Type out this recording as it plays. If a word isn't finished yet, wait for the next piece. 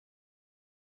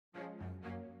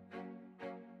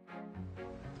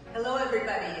Hello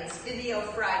everybody, it's Video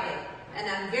Friday, and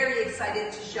I'm very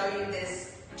excited to show you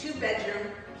this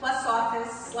 2-bedroom plus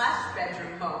office /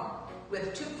 bedroom home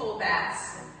with 2 full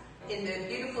baths in the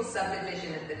beautiful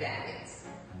subdivision of the Daniels.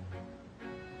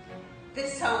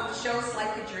 This home shows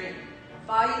like a dream.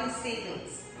 Volume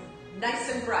ceilings,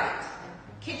 nice and bright,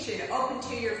 kitchen open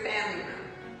to your family room,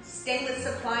 stainless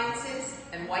appliances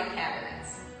and white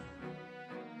cabinets.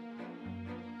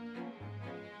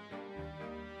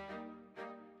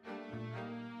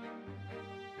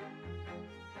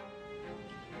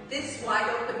 This wide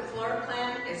open floor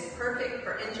plan is perfect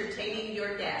for entertaining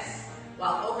your guests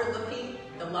while overlooking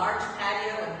the large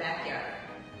patio and backyard.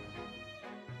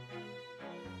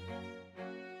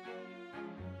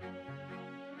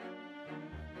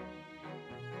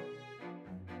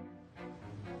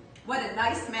 What a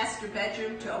nice master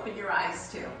bedroom to open your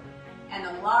eyes to, and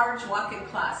a large walk-in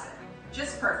closet,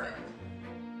 just perfect.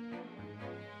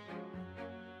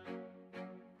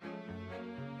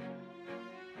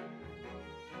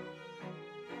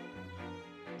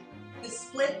 The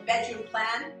split bedroom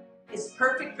plan is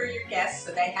perfect for your guests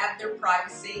so they have their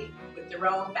privacy with their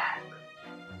own bathroom.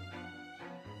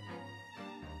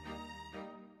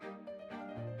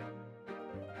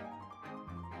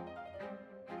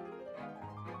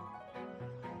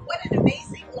 What an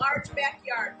amazing large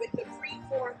backyard with the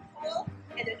free-form pool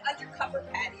and an undercover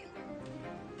patio.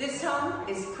 This home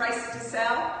is priced to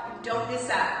sell. Don't miss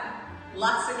out.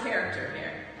 Lots of character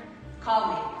here.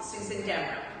 Call me, Susan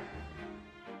Demrow.